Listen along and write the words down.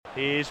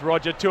Here's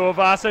Roger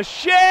Tuivasa.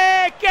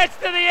 Share gets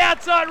to the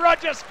outside.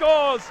 Roger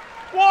scores.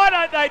 Why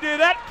don't they do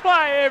that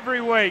play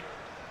every week?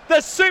 The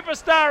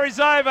superstar is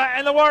over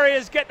and the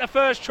Warriors get the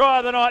first try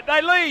of the night.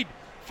 They lead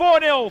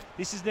 4-0.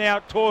 This is now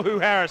Tohu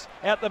Harris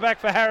out the back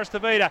for Harris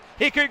Tavita.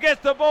 Hiku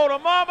gets the ball to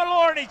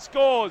Marmalore and he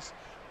scores.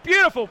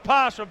 Beautiful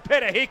pass from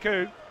Peter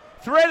Hiku.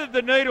 Threaded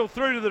the needle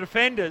through to the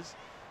defenders.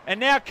 And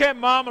now Cam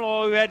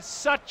Marmalore, who had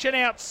such an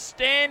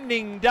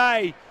outstanding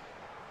day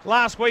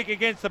last week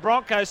against the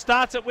Broncos,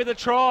 starts it with a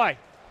try.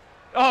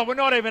 Oh, we're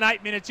not even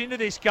 8 minutes into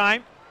this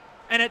game.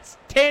 And it's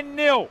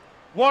 10-0.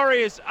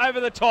 Warriors over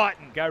the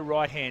Titan. Go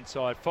right-hand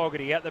side.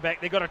 Fogarty out the back.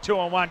 They've got a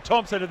 2-on-1.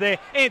 Thompson are there.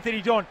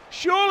 Anthony Don.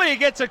 Surely he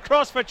gets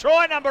across for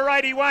try number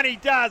 81. He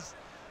does.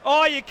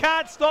 Oh, you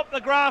can't stop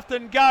the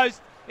Grafton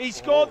Ghost. He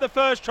scored the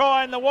first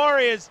try and the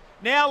Warriors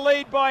now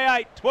lead by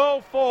 8.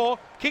 12-4.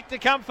 Kick to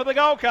come for the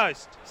Gold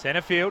Coast.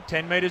 Centre field,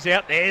 10 metres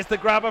out. There's the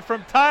grubber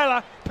from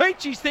Taylor.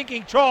 Peachy's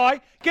thinking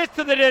try. Gets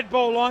to the dead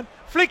ball line.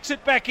 Flicks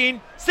it back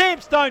in. Sam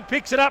Stone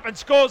picks it up and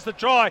scores the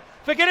try.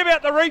 Forget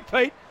about the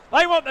repeat.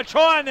 They want the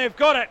try and they've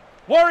got it.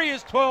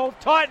 Warriors 12,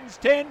 Titans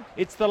 10.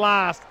 It's the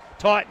last.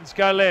 Titans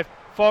go left.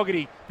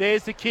 Fogarty.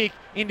 There's the kick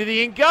into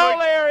the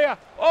in-goal area.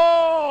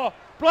 Oh,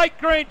 Blake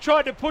Green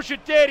tried to push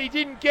it dead. He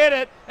didn't get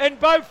it. And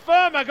Bo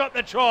Firma got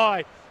the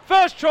try.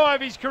 First try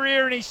of his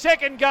career in his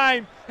second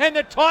game. And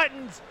the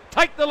Titans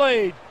take the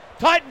lead.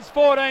 Titans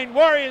 14,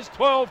 Warriors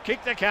 12.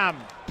 Kick to come.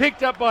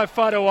 Picked up by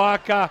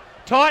Whatuaka.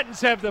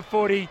 Titans have the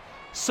footy.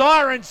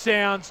 Siren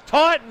sounds.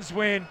 Titans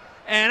win.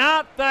 And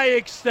aren't they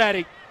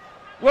ecstatic?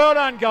 Well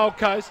done, Gold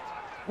Coast.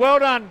 Well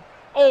done,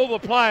 all the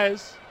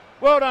players.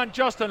 Well done,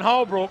 Justin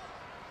Holbrook.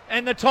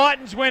 And the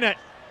Titans win it.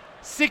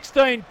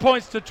 16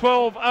 points to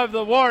 12 over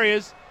the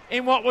Warriors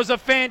in what was a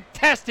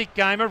fantastic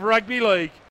game of rugby league.